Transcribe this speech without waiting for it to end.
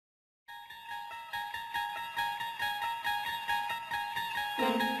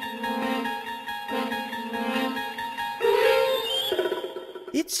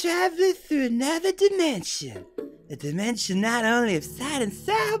You're traveling through another dimension. A dimension not only of sight and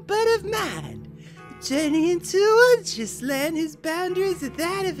sound, but of mind. A journey into a wondrous land whose boundaries are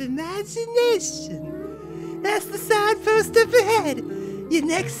that of imagination. That's the signpost up ahead. Your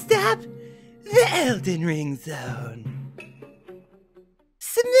next stop, the Elden Ring Zone.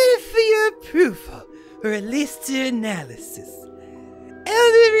 Submitted for your approval, or at least your analysis.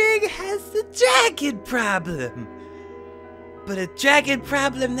 Elden Ring has the dragon problem. But a dragon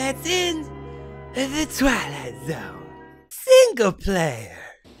problem that's in the Twilight Zone. Single player.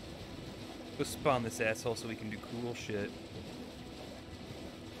 Go spawn this asshole so we can do cool shit.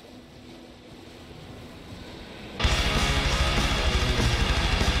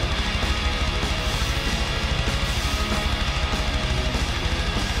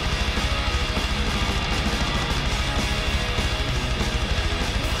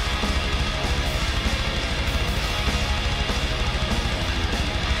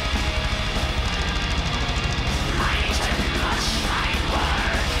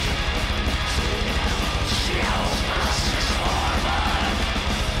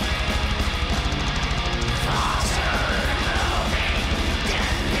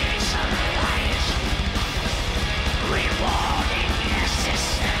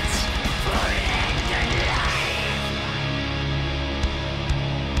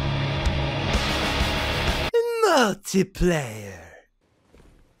 Multiplayer.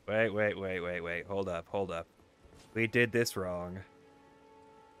 Wait. Hold up. We did this wrong.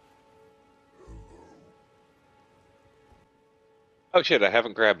 Oh shit, I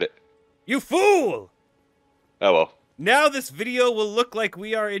haven't grabbed it. You fool! Oh well. Now this video will look like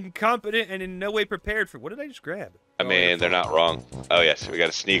we are incompetent and in no way prepared for... What did I just grab? I mean, they're not wrong. Oh yes, we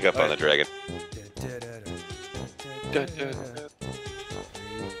gotta sneak up on the dragon. 3,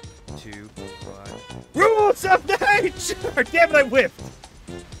 2, 1. Rules of nature! Damn it, I whiffed!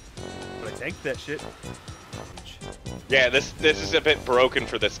 But I tanked that shit. Yeah, this is a bit broken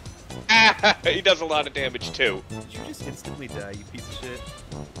for this. Ah, he does a lot of damage too. Did you just instantly die, you piece of shit?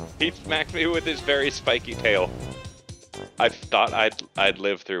 He smacked me with his very spiky tail. I thought I'd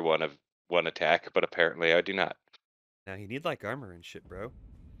live through one attack, but apparently I do not. Now you need like armor and shit, bro.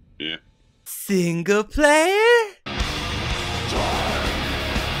 Yeah. Single player?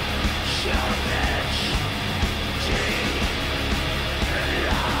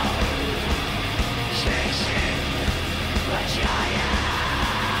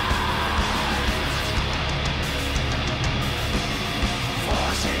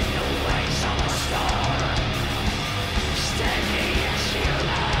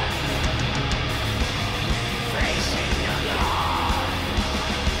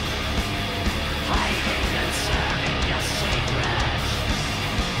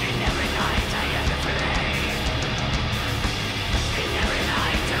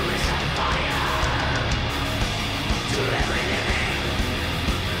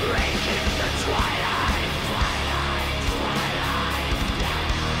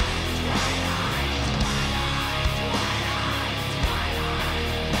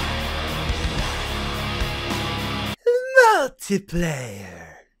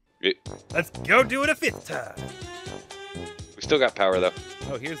 Multiplayer. Let's go do it a 5th time. We still got power though.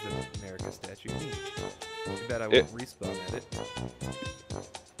 Oh, here's the America statue. Neat. Too bad I won't respawn at it.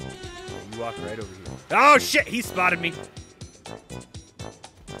 You walk right over here. Oh shit, he spotted me.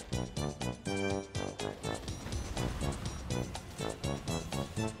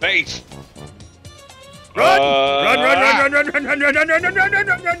 Face. Run! Run!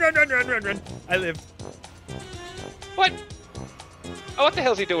 I lived. What? Oh, what the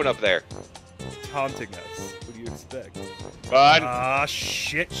hell's he doing up there? Taunting us. What do you expect? Run! Ah,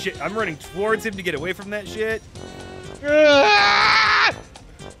 shit. I'm running towards him to get away from that shit. I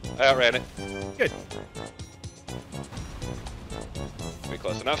outran it. Good. Be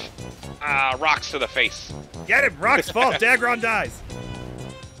close enough. Ah, rocks to the face. Get him! Rocks fall, Dagron dies.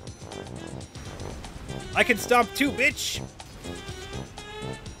 I can stomp too, bitch.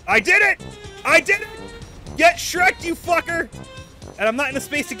 I did it! Get Shrek, you fucker! And I'm not in a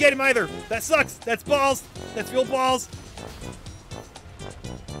space to get him either. That sucks. That's balls. That's real balls.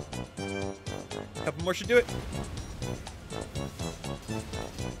 Couple more should do it.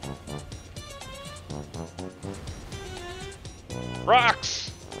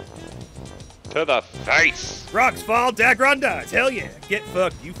 Rocks! To the face! Rocks fall, Dagron dies. Hell yeah. Get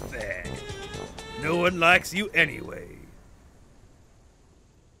fucked, you fag. No one likes you anyway.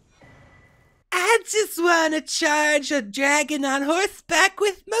 I just wanna charge a dragon on horseback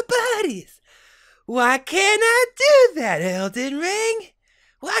with my buddies. Why can't I do that, Elden Ring?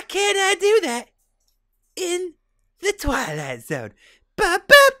 Why can't I do that in the Twilight Zone? Ba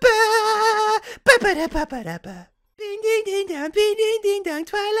ba ba ba ba da ba ba da ba. Ding ding ding dong, ding ding ding dong.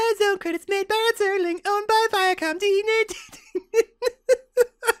 Twilight Zone credits made by Red Serling, owned by Viacom. Ding ding ding.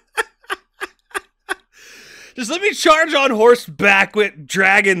 Just let me charge on horseback with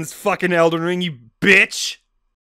dragons, fucking Elden Ring, you bitch.